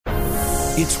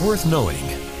It's worth knowing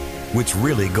what's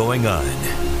really going on.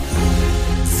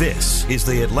 This is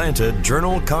the Atlanta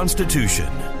Journal-Constitution.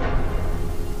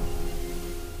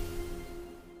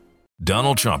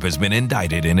 Donald Trump has been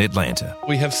indicted in Atlanta.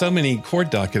 We have so many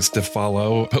court dockets to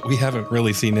follow, but we haven't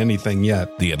really seen anything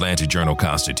yet. The Atlanta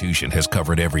Journal-Constitution has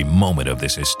covered every moment of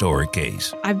this historic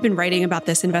case. I've been writing about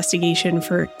this investigation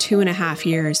for 2.5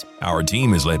 years. Our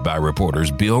team is led by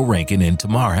reporters Bill Rankin and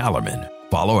Tamar Hallerman.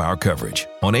 Follow our coverage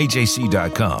on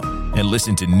AJC.com and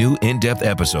listen to new in-depth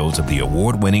episodes of the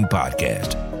award-winning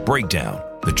podcast, Breakdown,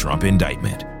 the Trump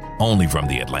Indictment, only from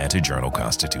the Atlanta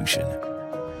Journal-Constitution.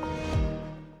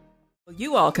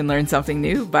 You all can learn something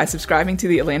new by subscribing to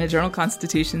the Atlanta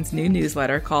Journal-Constitution's new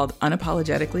newsletter called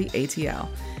Unapologetically ATL.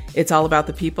 It's all about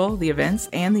the people, the events,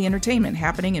 and the entertainment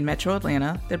happening in Metro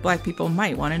Atlanta that Black people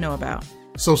might want to know about.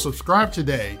 So subscribe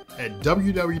today at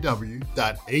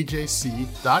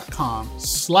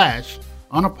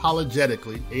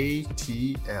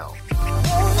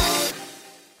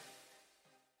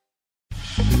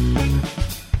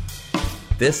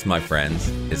This, my friends,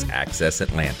 is Access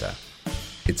Atlanta.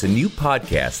 It's a new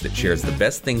podcast that shares the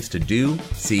best things to do,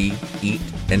 see, eat,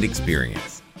 and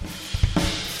experience.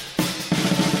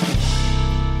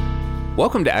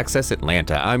 Welcome to Access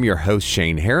Atlanta. I'm your host,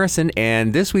 Shane Harrison,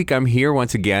 and this week I'm here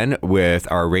once again with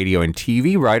our radio and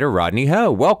TV writer, Rodney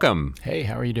Ho. Welcome. Hey,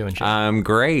 how are you doing, Shane? I'm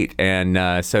great.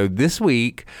 And so this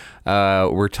week,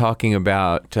 we're talking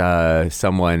about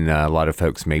someone a lot of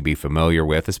folks may be familiar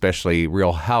with, especially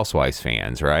Real Housewives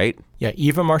fans, right? Yeah,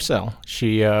 Eva Marcille.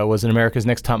 She was an America's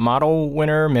Next Top Model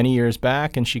winner many years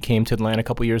back, and she came to Atlanta a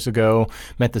couple years ago,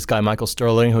 met this guy, Michael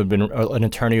Sterling, who had been an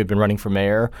attorney who had been running for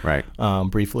mayor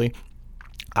briefly.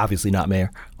 Obviously not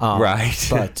mayor. Right.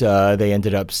 But they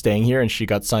ended up staying here, and she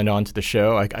got signed on to the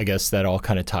show. I guess that all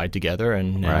kind of tied together,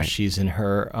 and now she's in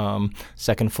her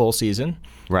second full season.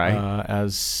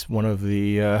 As one of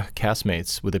the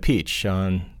castmates with a peach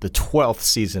on the 12th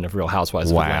season of Real Housewives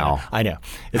of Atlanta. I know.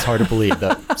 It's hard to believe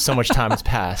that so much time has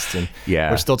passed, and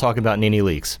we're still talking about Nene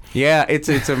Leakes. Yeah,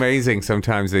 it's amazing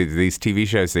sometimes these TV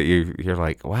shows that you're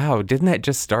like, wow, didn't that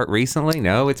just start recently?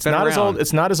 No, it's been not around. as old.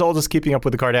 It's not as old as Keeping Up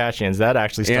with the Kardashians. That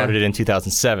actually started in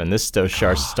 2007. This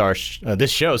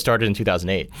show started in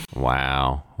 2008.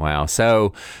 Wow.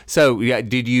 So yeah,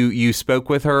 did you spoke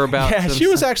with her about? Yeah, she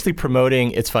was actually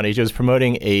promoting. It's funny. She was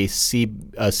promoting a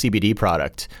CBD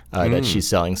product that she's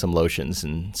selling, some lotions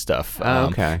and stuff.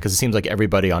 Because it seems like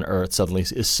everybody on Earth suddenly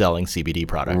is selling CBD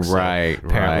products. Right. So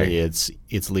apparently, it's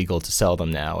legal to sell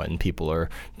them now, and people are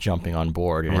jumping on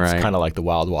board. And it's kind of like the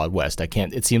Wild Wild West.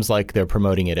 It seems like they're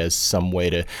promoting it as some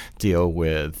way to deal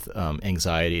with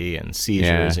anxiety and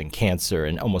seizures and cancer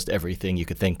and almost everything you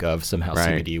could think of. Somehow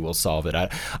CBD will solve it.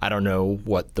 I don't know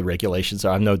what the regulations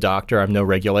are. I'm no doctor. I'm no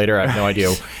regulator. I have no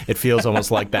idea. It feels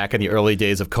almost like back in the early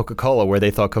days of Coca-Cola, where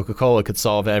they thought Coca-Cola could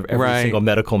solve every single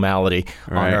medical malady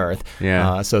on Earth.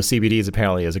 So CBD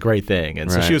apparently is a great thing.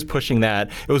 And so she was pushing that.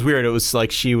 It was weird. It was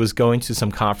like she was going to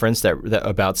some conference that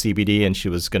about CBD, and she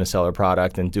was going to sell her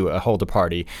product and hold a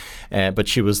party. But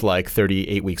she was like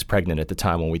 38 weeks pregnant at the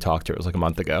time when we talked to her. It was like a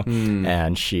month ago.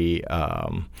 And she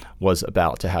was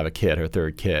about to have a kid, her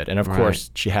third kid. And of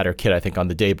course, she had her kid, I think, on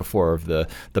the day before of the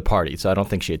party. So I don't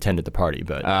think she attended the party.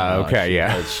 But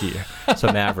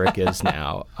so Maverick is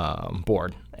now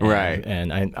born.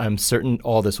 And I'm certain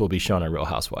all this will be shown on Real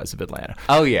Housewives of Atlanta.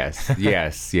 Oh, yes.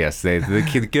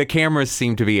 The cameras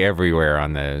seem to be everywhere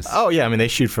on those. Oh, yeah. I mean, they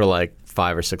shoot for like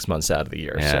 5 or 6 months out of the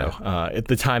year. So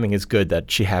the timing is good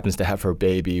that she happens to have her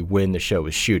baby when the show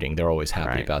is shooting. They're always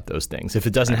happy about those things. If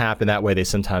it doesn't happen that way, they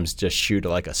sometimes just shoot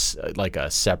like a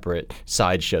separate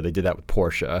side show. They did that with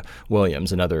Portia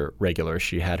Williams, another regular.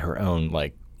 She had her own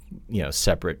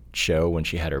separate show when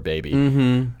she had her baby.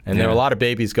 And there were a lot of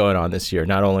babies going on this year.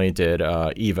 Not only did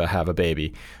Eva have a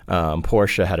baby,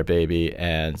 Portia had a baby,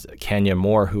 and Kenya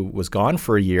Moore, who was gone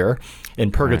for a year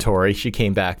in purgatory, she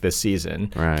came back this season.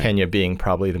 Kenya being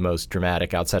probably the most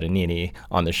dramatic outside of Nene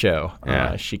on the show.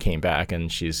 She came back, and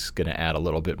she's going to add a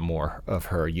little bit more of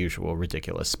her usual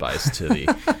ridiculous spice to the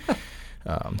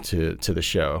to the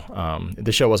show.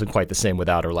 The show wasn't quite the same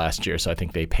without her last year, so I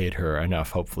think they paid her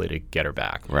enough, hopefully, to get her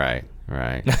back. Right.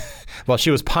 Well,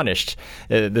 she was punished.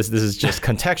 This is just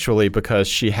contextually because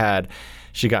she got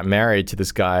married to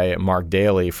this guy, Mark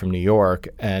Daly from New York,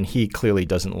 and he clearly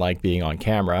doesn't like being on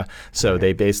camera. So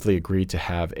they basically agreed to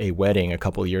have a wedding a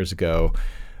couple years ago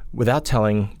without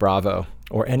telling Bravo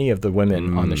or any of the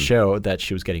women on the show that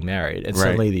she was getting married. And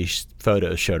suddenly these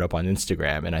photos showed up on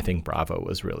Instagram, and I think Bravo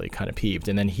was really kind of peeved.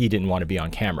 And then he didn't want to be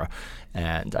on camera.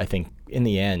 And I think in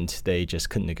the end, they just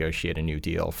couldn't negotiate a new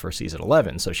deal for season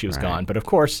 11, so she was gone. But of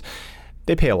course,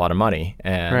 they pay a lot of money.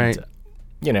 And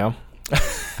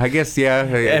I guess, yeah.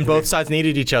 And both sides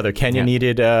needed each other. Kenya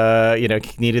needed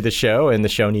the show, and the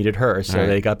show needed her. So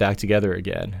they got back together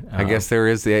again. I guess there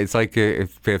is. It's like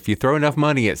if you throw enough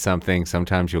money at something,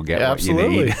 sometimes you'll get what you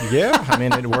need. Yeah, I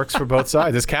mean, it works for both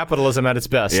sides. It's capitalism at its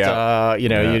best. Yeah.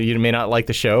 You may not like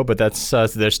the show, but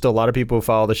there's still a lot of people who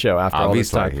follow the show after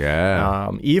Obviously, all this time.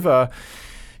 Yeah. Eva,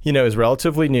 is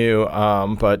relatively new,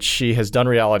 but she has done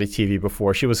reality TV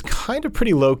before. She was kind of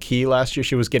pretty low-key last year.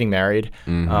 She was getting married,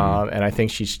 and I think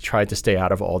she's tried to stay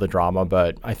out of all the drama,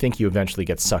 but I think you eventually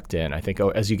get sucked in. I think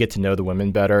as you get to know the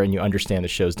women better and you understand the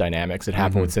show's dynamics, it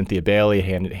happened with Cynthia Bailey,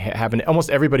 it happened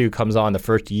almost everybody who comes on the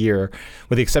first year,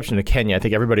 with the exception of Kenya. I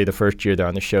think everybody the first year they're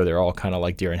on the show, they're all kind of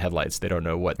like deer in headlights. They don't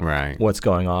know what's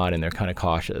going on, and they're kind of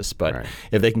cautious. But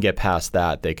if they can get past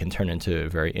that, they can turn into a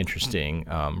very interesting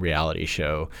reality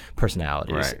show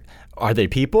personalities. Right. Are they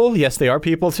people? Yes, they are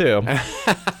people too.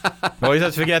 Always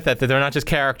have to forget that they're not just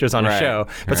characters on a show.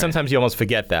 But sometimes you almost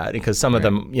forget that because some of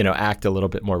them, act a little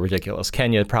bit more ridiculous.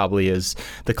 Kenya probably is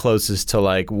the closest to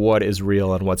like what is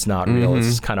real and what's not real.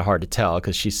 It's kind of hard to tell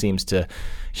because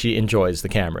she enjoys the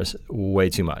cameras way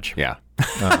too much. Yeah.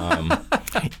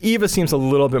 Eva seems a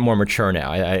little bit more mature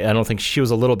now. I don't think she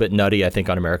was a little bit nutty, I think,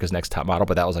 on America's Next Top Model,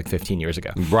 but that was like 15 years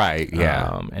ago. Right,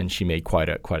 yeah. And she made quite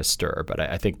a stir. But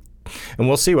I think, and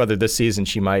we'll see whether this season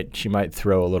she might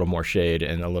throw a little more shade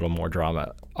and a little more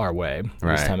drama our way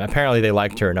this time. Apparently they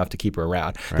liked her enough to keep her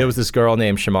around. There was this girl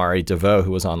named Shamari DeVoe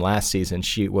who was on last season.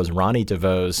 She was Ronnie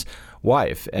DeVoe's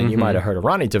wife, and you might have heard of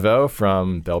Ronnie DeVoe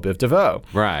from Belle Biv DeVoe.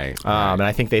 Right. And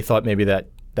I think they thought maybe that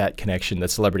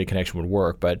celebrity connection would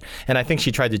work. And I think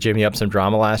she tried to jimmy up some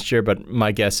drama last year, but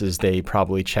my guess is they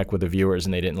probably checked with the viewers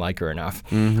and they didn't like her enough.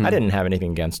 I didn't have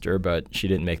anything against her, but she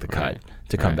didn't make the cut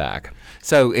to come back.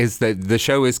 So is the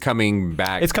show is coming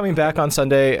back? It's coming back on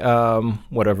Sunday,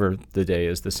 whatever the day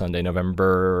is this Sunday,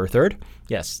 November 3rd?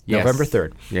 Yes, November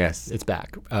 3rd. Yes. It's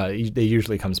back. They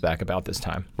usually comes back about this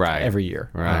time every year.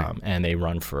 Right. And they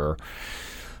run for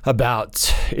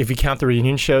about, if you count the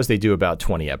reunion shows, they do about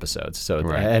 20 episodes. So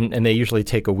and they usually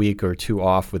take a week or two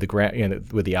off with the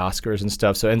with the Oscars and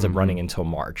stuff. So it ends up running until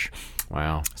March.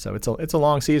 Wow. So it's a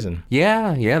long season.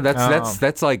 Yeah.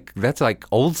 That's like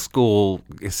old school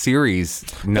series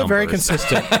numbers. They're very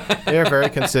consistent. They're very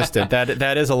consistent.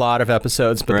 That is a lot of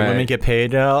episodes, but the women get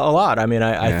paid a lot. I mean,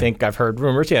 I think I've heard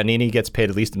rumors. Yeah, Nene gets paid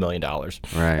at least $1 million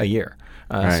a year.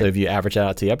 So if you average that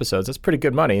out to the episodes, that's pretty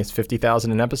good money. It's $50,000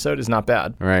 an episode is not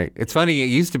bad. Right. It's funny. It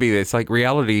used to be that it's like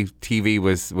reality TV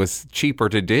was cheaper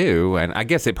to do, and I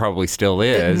guess it probably still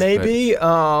is. Maybe,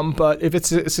 but if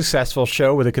it's a successful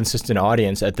show with a consistent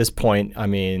audience, at this point, I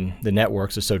mean, the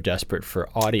networks are so desperate for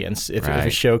audience. If a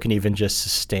show can even just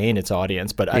sustain its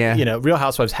audience, but Real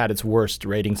Housewives had its worst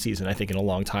rating season, I think, in a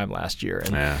long time last year.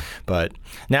 But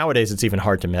nowadays, it's even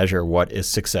hard to measure what is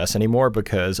success anymore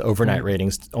because overnight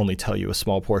ratings only tell you a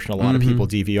small portion. A lot of people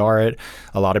DVR it.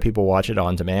 A lot of people watch it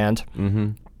on demand.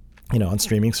 On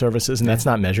streaming services, and that's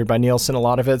not measured by Nielsen, a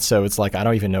lot of it. So it's like, I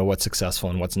don't even know what's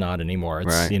successful and what's not anymore.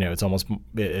 It's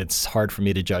it's hard for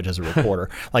me to judge as a reporter.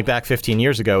 Like back 15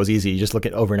 years ago, it was easy. You just look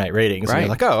at overnight ratings and you're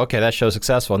like, oh, okay, that show's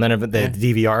successful. And then the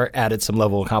DVR added some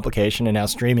level of complication, and now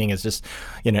streaming is just,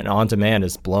 and on demand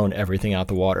has blown everything out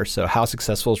the water. So how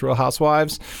successful is Real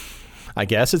Housewives? I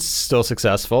guess it's still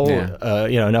successful,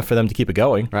 enough for them to keep it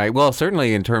going. Right. Well,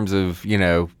 certainly in terms of,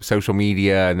 social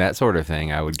media and that sort of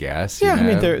thing, I would guess. Yeah, I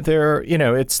mean, they're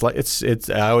it's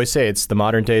I always say it's the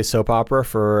modern day soap opera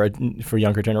for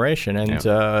younger generation, and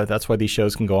that's why these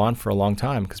shows can go on for a long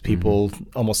time because people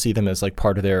almost see them as like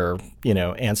part of their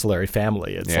ancillary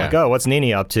family. It's like, oh, what's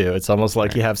Nene up to? It's almost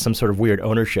like you have some sort of weird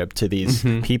ownership to these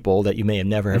people that you may have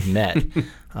never have met.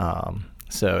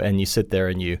 So, and you sit there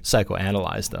and you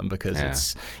psychoanalyze them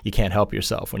because you can't help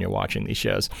yourself when you're watching these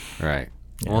shows. Right.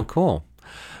 Yeah. Well, cool.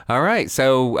 All right.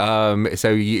 So,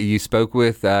 you spoke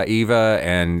with Eva,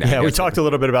 and we talked a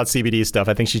little bit about CBD stuff.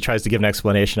 I think she tries to give an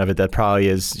explanation of it that probably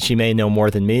is she may know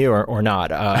more than me or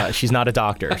not. She's not a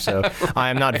doctor, so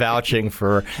I am not vouching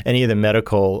for any of the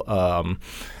medical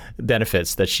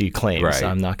benefits that she claims. Right.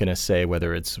 I'm not going to say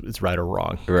whether it's right or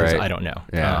wrong because I don't know.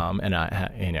 Yeah.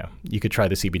 And you could try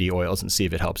the CBD oils and see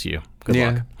if it helps you. Good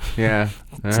luck. Yeah.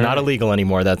 It's not illegal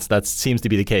anymore. That seems to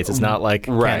be the case. It's not like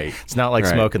it's not like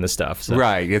smoking the stuff. So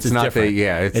it's not different.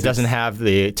 It doesn't have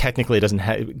technically it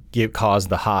doesn't cause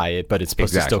the high, but it's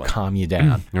supposed to still calm you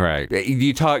down. Right.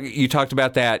 You talked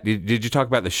about that. Did you talk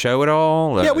about the show at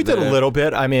all? Yeah, we did a little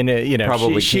bit. I mean,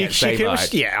 probably she can't say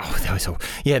much.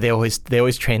 Yeah, they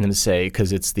always train getting them to say,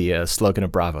 because it's the slogan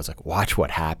of Bravo, it's like, watch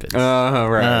what happens.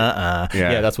 Right.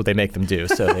 Yeah, that's what they make them do.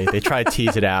 So they try to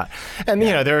tease it out. And,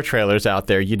 there are trailers out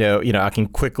there. I can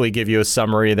quickly give you a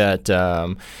summary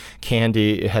that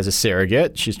Candy has a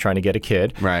surrogate. She's trying to get a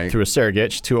kid through a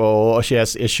surrogate. She's too old. She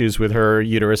has issues with her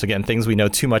uterus. Again, things we know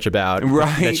too much about.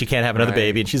 That she can't have another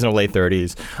baby, and she's in her late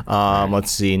 30s.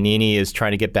 Let's see. Nene is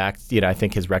trying to get back, I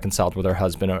think has reconciled with her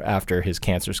husband after his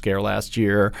cancer scare last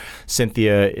year.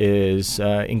 Cynthia is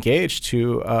engaged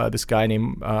to this guy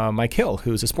named Mike Hill,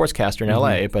 who's a sportscaster in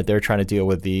LA, but they're trying to deal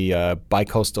with the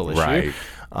bicoastal issue.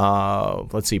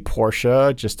 Let's see.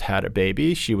 Portia just had a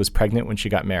baby. She was pregnant when she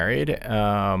got married.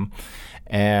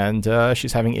 And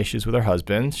she's having issues with her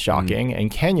husband. Shocking.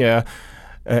 And Kenya,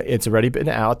 it's already been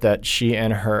out that she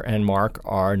and Mark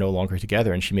are no longer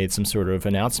together. And she made some sort of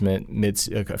announcement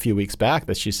a few weeks back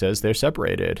that she says they're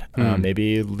separated,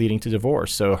 maybe leading to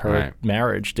divorce. So her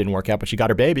marriage didn't work out, but she got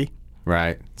her baby.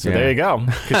 Right. So there you go.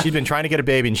 Because she's been trying to get a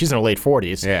baby, and she's in her late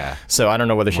 40s. Yeah. So I don't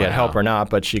know whether she had help or not,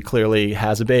 but she clearly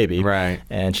has a baby. Right.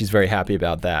 And she's very happy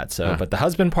about that. So, but the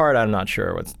husband part, I'm not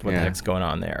sure what the heck's going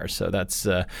on there. So that's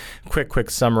a quick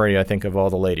summary, I think, of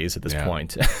all the ladies at this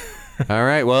point. All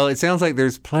right. Well, it sounds like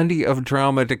there's plenty of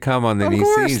drama to come on the new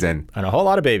season. And a whole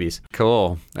lot of babies.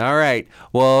 Cool. All right.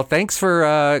 Well, thanks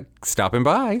for stopping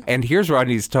by. And here's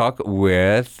Rodney's talk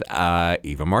with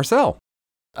Eva Marcel.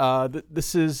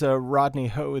 This is Rodney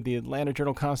Ho with the Atlanta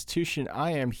Journal-Constitution.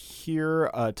 I am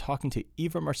here talking to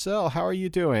Eva Marcel. How are you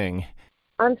doing?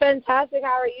 I'm fantastic.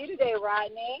 How are you today,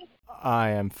 Rodney? I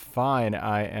am fine.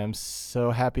 I am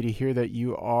so happy to hear that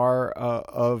you are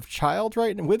with child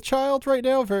right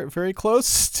now, very, very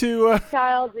close to...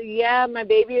 Child, yeah, my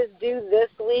baby is due this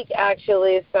week,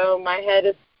 actually, so my head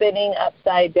is spinning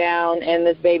upside down, and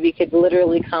this baby could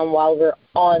literally come while we're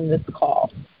on this call.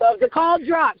 So if the call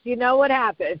drops, you know what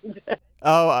happened.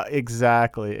 Oh,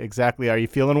 exactly. Are you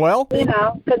feeling well?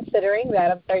 Considering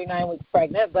that I'm 39 weeks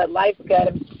pregnant, but life's good.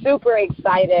 I'm super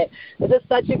excited. This is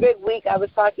such a good week. I was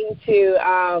talking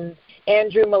to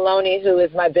Andrew Maloney, who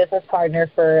is my business partner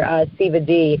for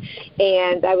CVD,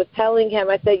 and I was telling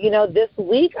him, I said, this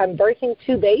week I'm birthing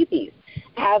 2 babies.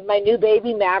 I have my new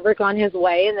baby Maverick on his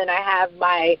way, and then I have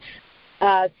my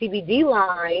CBD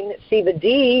line,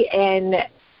 CVD, and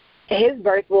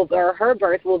her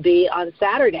birth will be on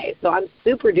Saturday. So I'm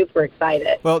super duper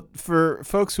excited. Well, for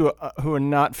folks who are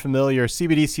not familiar,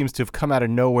 CBD seems to have come out of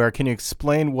nowhere. Can you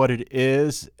explain what it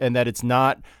is and that it's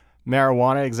not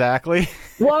marijuana exactly?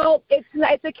 Well, it's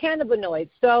a cannabinoid.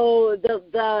 So the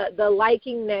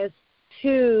likingness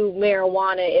to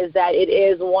marijuana is that it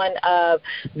is one of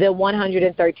the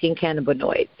 113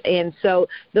 cannabinoids. And so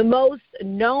the most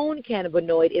known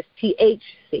cannabinoid is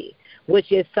THC,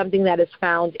 which is something that is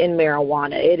found in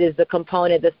marijuana. It is the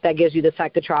component that gives you the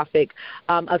psychotropic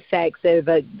effects of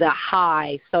the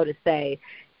high, so to say,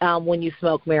 when you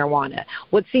smoke marijuana.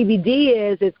 What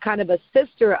CBD is, it's kind of a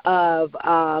sister of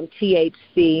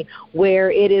THC,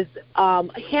 where it is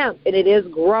hemp, and it is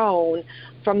grown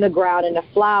from the ground in a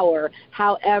flower.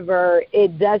 However,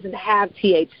 it doesn't have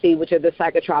THC, which are the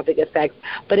psychotropic effects,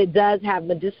 but it does have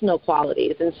medicinal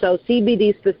qualities. And so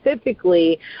CBD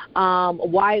specifically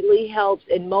widely helps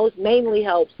and mainly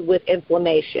helps with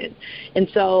inflammation. And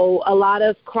so a lot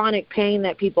of chronic pain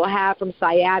that people have, from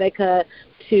sciatica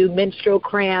to menstrual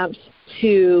cramps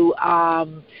to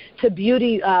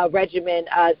beauty regimen,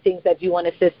 things that you want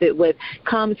assisted with,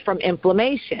 comes from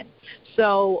inflammation.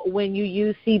 So when you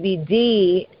use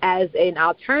CBD as an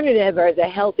alternative, or as a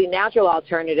healthy, natural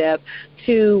alternative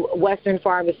to Western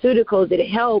pharmaceuticals, it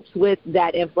helps with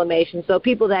that inflammation. So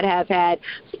people that have had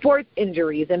sports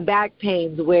injuries and back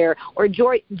pains or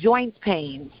joint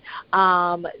pains,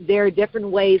 there are different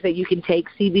ways that you can take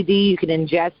CBD. You can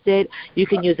ingest it. You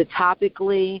can use it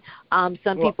topically. Some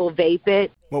people vape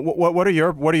it. What are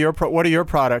your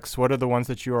products? What are the ones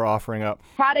that you are offering up?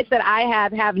 Products that I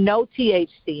have no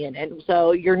THC in it,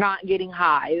 so you're not getting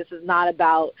high. This is not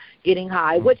about getting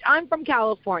high, which I'm from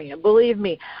California. Believe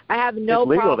me, I have no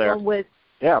problem with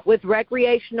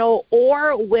recreational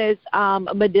or with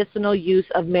medicinal use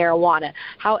of marijuana.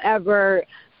 However,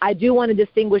 I do want to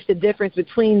distinguish the difference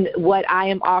between what I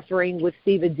am offering with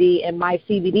CBD and my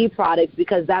CBD products,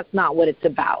 because that's not what it's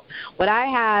about. What I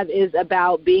have is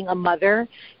about being a mother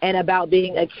and about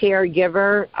being a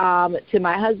caregiver to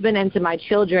my husband and to my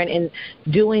children, and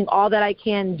doing all that I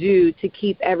can do to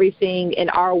keep everything in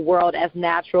our world as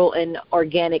natural and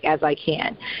organic as I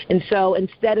can. And so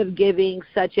instead of giving,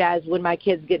 such as when my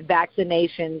kids get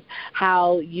vaccinations,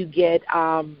 how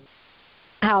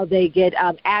they get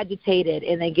agitated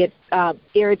and they get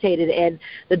irritated, and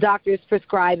the doctors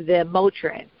prescribe them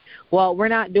Motrin. Well, we're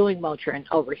not doing Motrin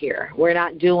over here. We're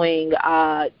not doing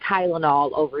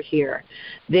Tylenol over here.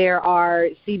 There are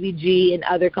CBG and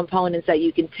other components that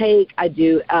you can take. I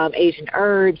do Asian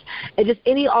herbs, and just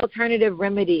any alternative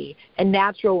remedy and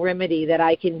natural remedy that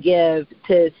I can give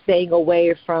to staying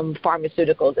away from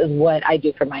pharmaceuticals is what I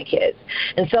do for my kids.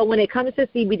 And so when it comes to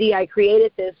CBD, I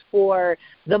created this for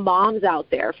the moms out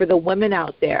there, for the women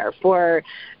out there, for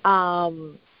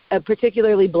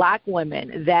particularly Black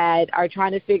women that are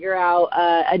trying to figure out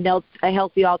a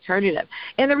healthy alternative.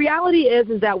 And the reality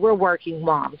is that we're working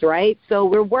moms, right? So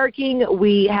we're working.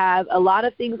 We have a lot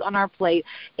of things on our plate,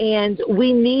 and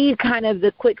we need kind of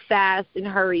the quick, fast, and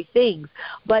hurry things.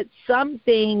 But some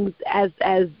things,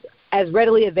 as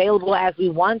readily available as we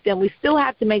want them, we still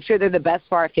have to make sure they're the best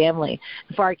for our family,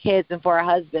 for our kids, and for our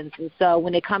husbands. And so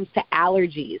when it comes to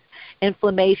allergies,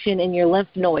 inflammation in your lymph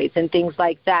nodes and things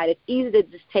like that, it's easy to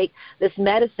just take this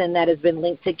medicine that has been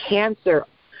linked to cancer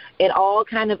and all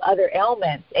kind of other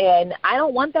ailments. And I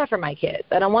don't want that for my kids.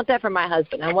 I don't want that for my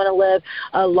husband. I want to live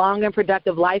a long and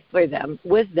productive life with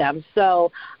them. So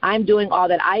I'm doing all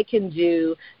that I can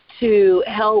do to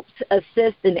help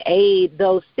assist and aid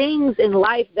those things in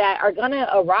life that are going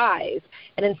to arise.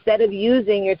 And instead of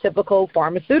using your typical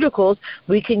pharmaceuticals,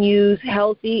 we can use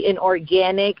healthy and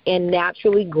organic and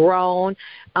naturally grown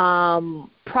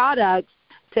products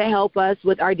to help us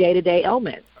with our day-to-day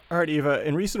ailments. All right, Eva,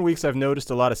 in recent weeks I've noticed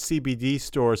a lot of CBD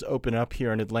stores open up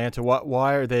here in Atlanta.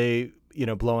 Why are they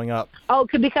blowing up? Oh,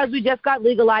 because we just got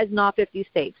legalized in all 50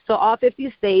 states. So all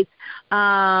 50 states,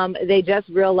 they just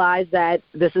realized that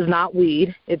this is not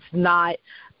weed. It's not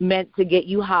meant to get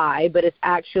you high, but it's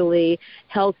actually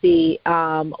healthy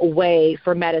way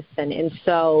for medicine. And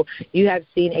so you have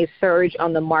seen a surge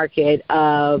on the market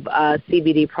of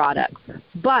CBD products.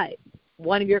 But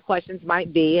one of your questions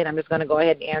might be, and I'm just going to go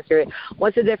ahead and answer it,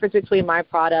 what's the difference between my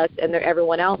product and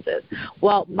everyone else's?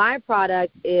 Well, my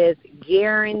product is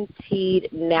guaranteed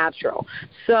natural.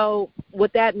 So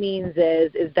what that means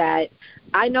is that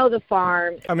I know the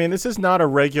farm. I mean, this is not a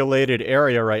regulated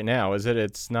area right now, is it?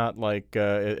 It's not like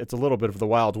it's a little bit of the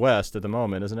Wild West at the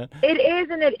moment, isn't it? It is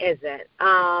and it isn't.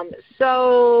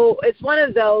 So it's one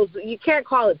of those, you can't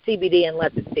call it CBD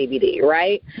unless it's CBD,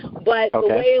 right? But the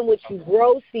way in which you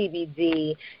grow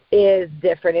CBD is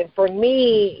different. And for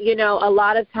me, a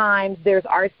lot of times there's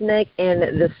arsenic in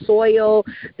the soil.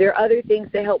 There are other things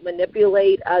that help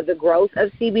manipulate the growth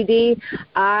of CBD.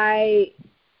 I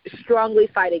strongly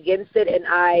fight against it, and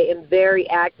I am very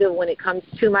active when it comes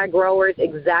to my growers,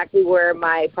 exactly where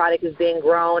my product is being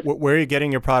grown. Where are you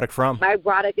getting your product from? My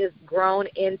product is grown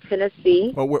in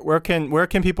Tennessee. Well, where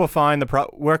can people find the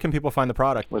product? Well, you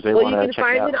can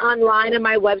find it online on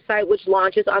my website, which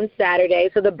launches on Saturday.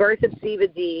 So the birth of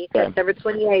CBD, September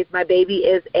 28th. My baby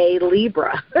is a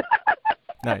Libra.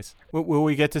 Nice. Will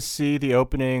we get to see the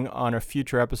opening on a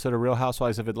future episode of Real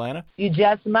Housewives of Atlanta? You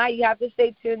just might. You have to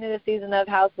stay tuned to the season of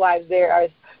Housewives. There are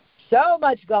so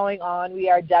much going on.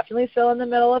 We are definitely still in the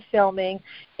middle of filming,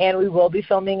 and we will be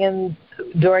filming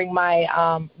during my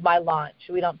my launch.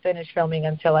 We don't finish filming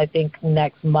until I think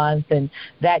next month, and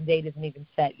that date isn't even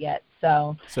set yet.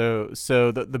 So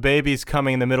the baby's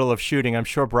coming in the middle of shooting. I'm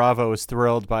sure Bravo is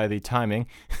thrilled by the timing.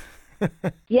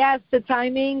 Yes, the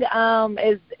timing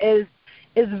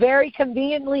is very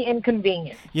conveniently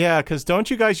inconvenient. Yeah, because don't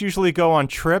you guys usually go on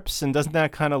trips, and doesn't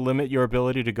that kind of limit your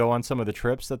ability to go on some of the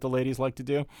trips that the ladies like to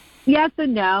do? Yes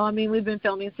and no. I mean, we've been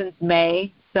filming since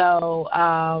May, so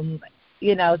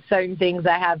certain things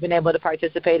I have been able to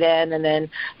participate in, and then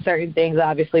certain things,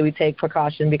 obviously, we take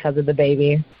precaution because of the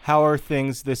baby. How are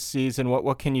things this season?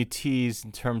 What can you tease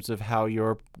in terms of how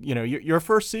your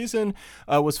first season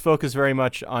was focused very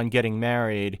much on getting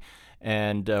married?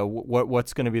 And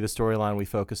what's going to be the storyline we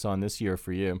focus on this year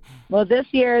for you? Well, this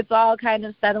year it's all kind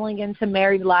of settling into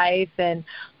married life and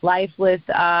life with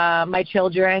my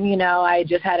children. I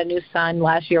just had a new son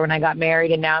last year when I got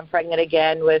married, and now I'm pregnant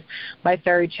again with my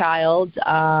third child.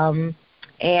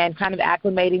 And kind of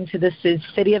acclimating to the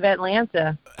city of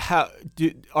Atlanta.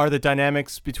 Are the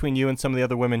dynamics between you and some of the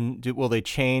other women, will they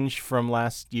change from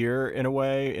last year in a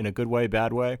way, in a good way,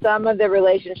 bad way? Some of the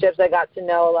relationships, I got to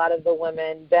know a lot of the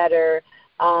women better,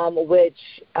 which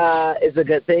is a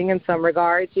good thing in some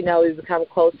regards. We've become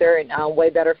closer and way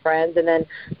better friends. And then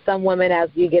some women, as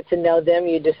you get to know them,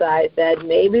 you decide that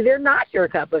maybe they're not your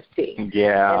cup of tea.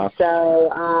 Yeah. And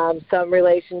so some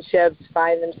relationships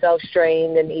find themselves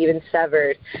strained and even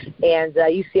severed. And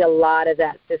you see a lot of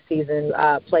that this season,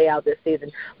 play out this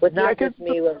season, with not just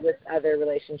me, but with other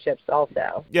relationships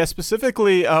also. Yeah,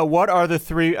 specifically, what are the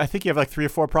three, I think you have like 3 or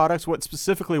 4 products.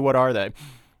 What are they?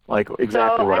 Like,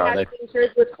 exactly what are they? I have tinctures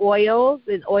with oils,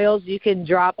 and oils you can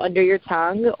drop under your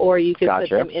tongue, or you can put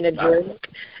them in a drink.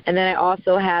 And then I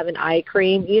also have an eye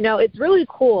cream. You know, it's really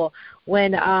cool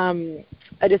when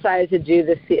I decided to do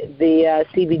the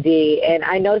CBD, and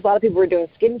I noticed a lot of people were doing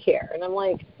skincare, and I'm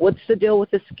like, what's the deal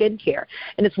with the skincare?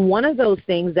 And it's one of those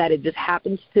things that it just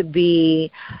happens to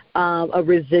be a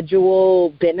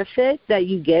residual benefit that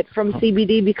you get from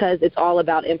CBD because it's all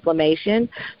about inflammation.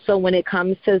 So when it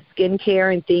comes to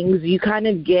skincare and things, you kind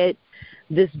of get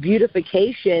this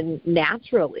beautification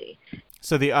naturally.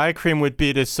 So the eye cream would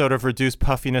be to sort of reduce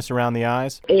puffiness around the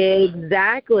eyes?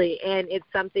 Exactly, and it's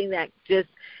something that just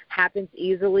happens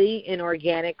easily and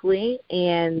organically,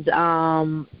 and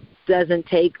doesn't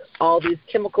take all these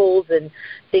chemicals and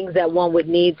things that one would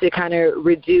need to kind of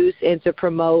reduce and to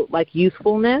promote like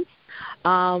youthfulness.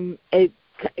 It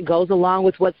goes along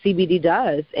with what CBD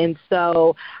does, and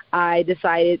so I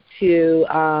decided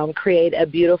to create a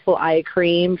beautiful eye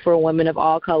cream for women of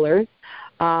all colors.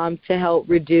 To help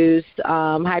reduce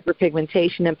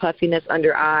hyperpigmentation and puffiness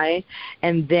under eye,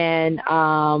 and then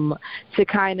to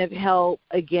kind of help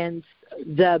against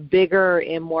the bigger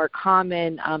and more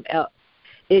common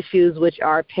issues, which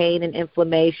are pain and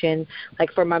inflammation,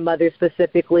 like for my mother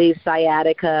specifically,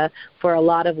 sciatica. For a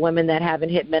lot of women that haven't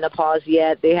hit menopause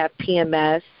yet, they have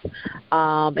PMS,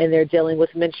 and they're dealing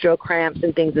with menstrual cramps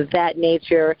and things of that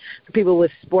nature. For people with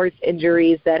sports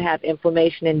injuries that have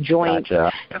inflammation in joints,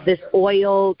 this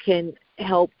oil can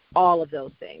help all of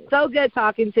those things. So good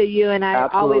talking to you, and I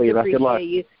always appreciate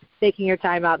you taking your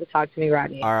time out to talk to me,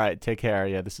 Rodney. All right, take care.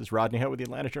 Yeah, this is Rodney Hope with the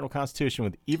Atlanta Journal-Constitution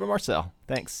with Eva Marcel.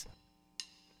 Thanks.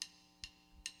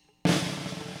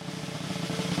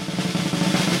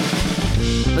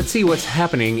 Let's see what's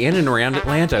happening in and around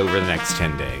Atlanta over the next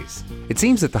 10 days. It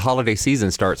seems that the holiday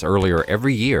season starts earlier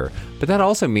every year, but that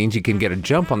also means you can get a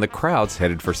jump on the crowds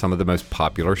headed for some of the most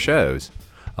popular shows.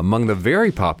 Among the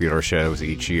very popular shows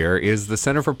each year is the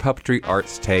Center for Puppetry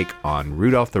Art's take on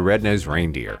Rudolph the Red-Nosed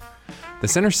Reindeer. The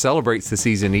center celebrates the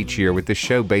season each year with this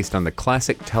show based on the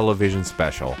classic television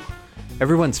special.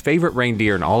 Everyone's favorite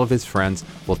reindeer and all of his friends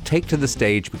will take to the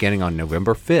stage beginning on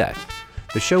November 5th.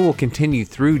 The show will continue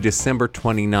through December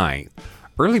 29th.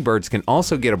 Early birds can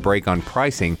also get a break on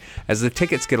pricing as the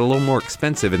tickets get a little more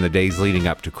expensive in the days leading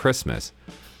up to Christmas.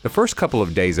 The first couple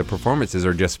of days of performances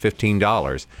are just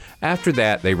 $15. After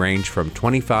that, they range from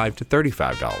 $25 to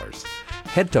 $35.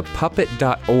 Head to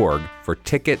puppet.org for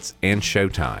tickets and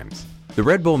showtimes. The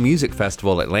Red Bull Music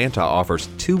Festival Atlanta offers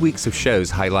 2 weeks of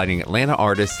shows highlighting Atlanta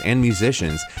artists and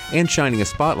musicians and shining a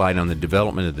spotlight on the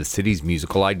development of the city's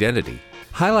musical identity.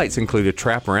 Highlights include a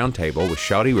trap roundtable with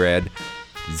Shawty Redd,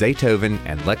 Zaytoven,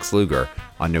 and Lex Luger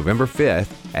on November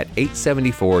 5th at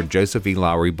 874 Joseph E.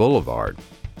 Lowry Boulevard.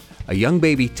 A Young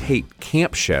Baby Tape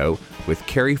camp show with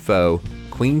Carrie Foe,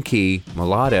 Queen Key,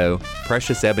 Mulatto,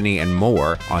 Precious Ebony, and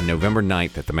more on November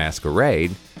 9th at the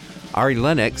Masquerade. Ari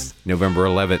Lennox, November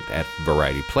 11th at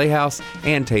Variety Playhouse,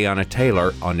 and Teyana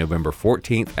Taylor on November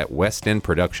 14th at West End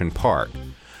Production Park.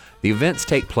 The events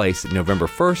take place November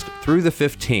 1st through the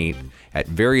 15th at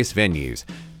various venues.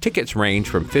 Tickets range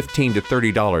from $15 to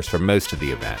 $30 for most of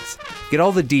the events. Get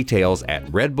all the details at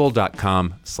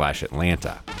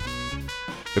redbull.com/Atlanta.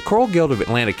 The Choral Guild of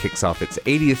Atlanta kicks off its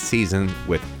 80th season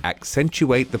with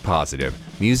Accentuate the Positive,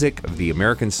 music of the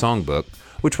American Songbook,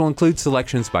 which will include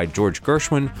selections by George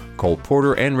Gershwin, Cole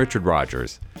Porter, and Richard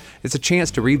Rodgers. It's a chance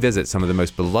to revisit some of the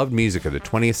most beloved music of the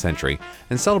 20th century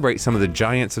and celebrate some of the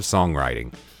giants of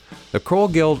songwriting. The Choral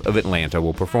Guild of Atlanta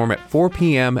will perform at 4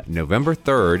 p.m. November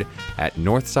 3rd at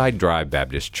Northside Drive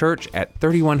Baptist Church at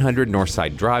 3100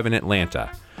 Northside Drive in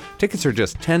Atlanta. Tickets are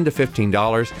just $10 to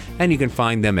 $15, and you can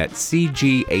find them at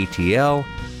cgatl.org.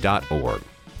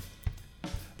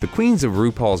 The Queens of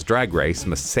RuPaul's Drag Race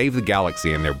must save the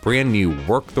galaxy in their brand new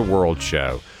Work the World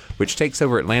show, which takes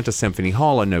over Atlanta Symphony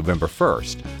Hall on November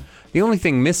 1st. The only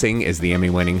thing missing is the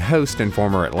Emmy-winning host and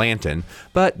former Atlantan,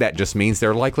 but that just means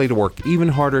they're likely to work even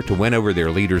harder to win over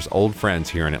their leader's old friends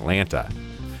here in Atlanta.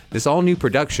 This all-new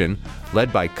production,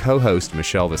 led by co-host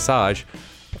Michelle Visage,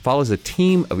 follows a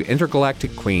team of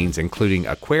intergalactic queens including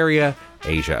Aquaria,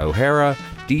 Asia O'Hara,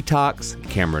 Detox,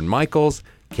 Cameron Michaels,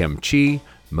 Kim Chi,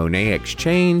 Monet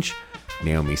Exchange,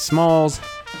 Naomi Smalls,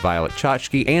 Violet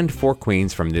Chachki, and 4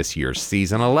 queens from this year's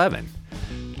season 11.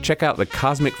 Check out the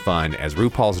cosmic fun as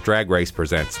RuPaul's Drag Race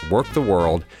presents Work the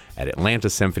World at Atlanta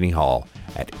Symphony Hall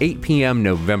at 8 p.m.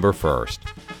 November 1st.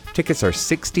 Tickets are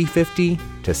 $60.50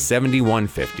 to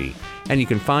 $71.50, and you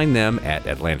can find them at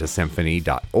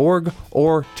atlantasymphony.org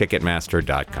or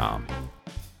ticketmaster.com.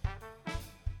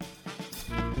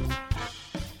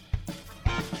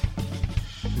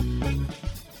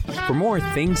 For more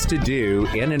things to do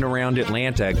in and around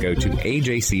Atlanta, go to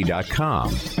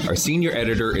ajc.com. Our senior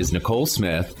editor is Nicole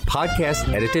Smith. Podcast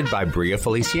edited by Bria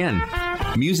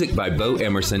Felicien. Music by Bo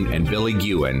Emerson and Billy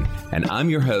Guin. And I'm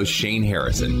your host, Shane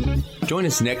Harrison. Join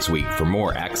us next week for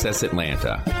more Access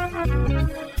Atlanta.